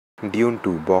Dune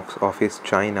 2 box office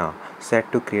China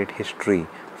set to create history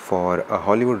for a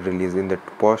Hollywood release in the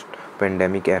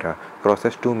post-pandemic era,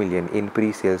 processed 2 million in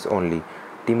pre-sales only.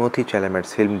 Timothy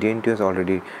Chalamet's film Dune 2 is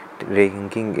already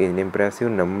ranking in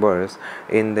impressive numbers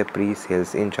in the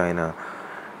pre-sales in China.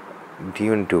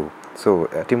 Dune 2. So,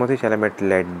 Timothy Chalamet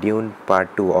led Dune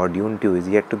Part 2 or Dune 2 is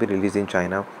yet to be released in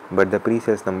China, but the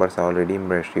pre-sales numbers are already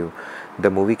impressive. The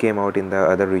movie came out in the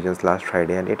other regions last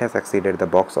Friday and it has exceeded the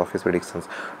box office predictions.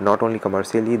 Not only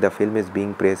commercially, the film is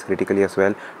being praised critically as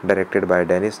well. Directed by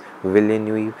Denis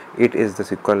Villeneuve, it is the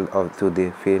sequel to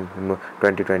the film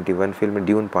 2021 film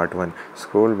Dune Part 1.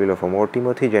 Scroll below for more.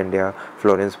 Timothy Zendaya,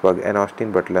 Florence Pugh and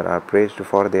Austin Butler are praised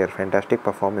for their fantastic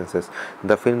performances.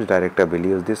 The film's director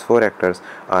believes these four actors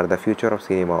are the future of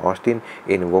cinema. Austin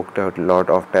invoked a lot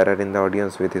of terror in the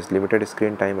audience with his limited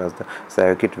screen time as the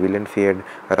psychic villain feared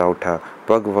Rauta.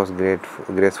 Pug was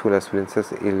graceful as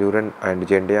Princess Illuren, and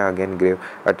Zendaya again gave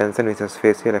attention with his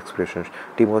facial expressions.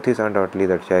 Timothy is undoubtedly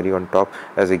the cherry on top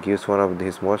as he gives one of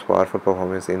his most powerful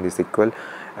performances in the sequel.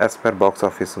 As per box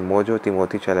office mojo,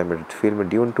 Timothy Chalamet's film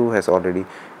Dune 2 has already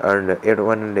earned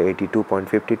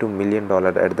 $182.52 million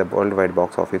at the worldwide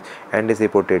box office and is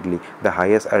reportedly the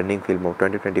highest earning film of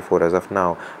 2024 as of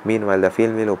now. Meanwhile, the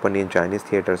film will open in Chinese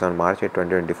theaters on March 8,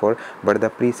 2024, but the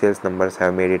pre-sales numbers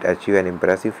have made it achieve an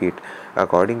impressive feat.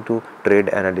 According to trade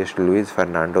analyst Luis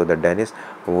Fernando, the Denis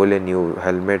Villeneuve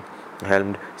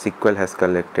helmed sequel has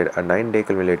collected a 9-day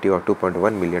cumulative of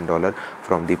 $2.1 million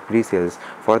from the pre-sales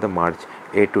for the March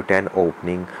 8 to 10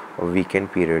 opening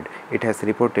weekend period. It has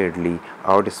reportedly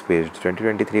outspaced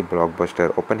 2023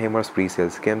 blockbuster Oppenheimer's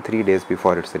pre-sales came 3 days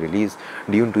before its release.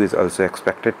 Dune 2 is also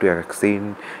expected to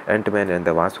exceed Ant-Man and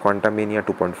the Wasp: Quantumania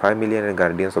 2.5 million and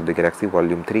Guardians of the Galaxy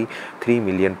Volume 3 3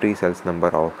 million pre-sales number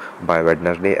of by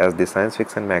Wednesday, as the science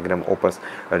fiction magnum opus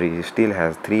still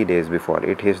has 3 days before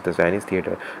it hits the Chinese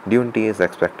theater. Dune 2 is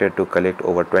expected to collect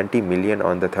over 20 million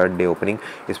on the third day opening,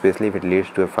 especially if it leads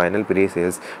to a final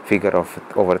pre-sales figure of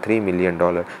over $3 million.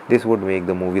 This would make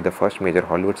the movie the first major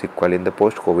Hollywood sequel in the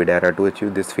post-COVID era to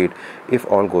achieve this feat. If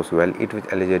all goes well, it will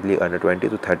allegedly earn $20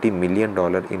 to $30 million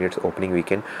in its opening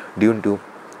weekend. Dune 2,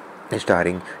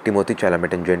 starring Timothy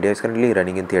Chalamet and Zendaya, is currently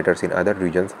running in theaters in other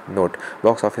regions. Note: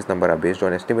 box office numbers are based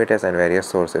on estimates and various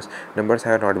sources. Numbers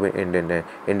have not been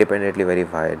independently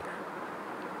verified.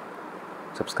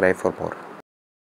 Subscribe for more.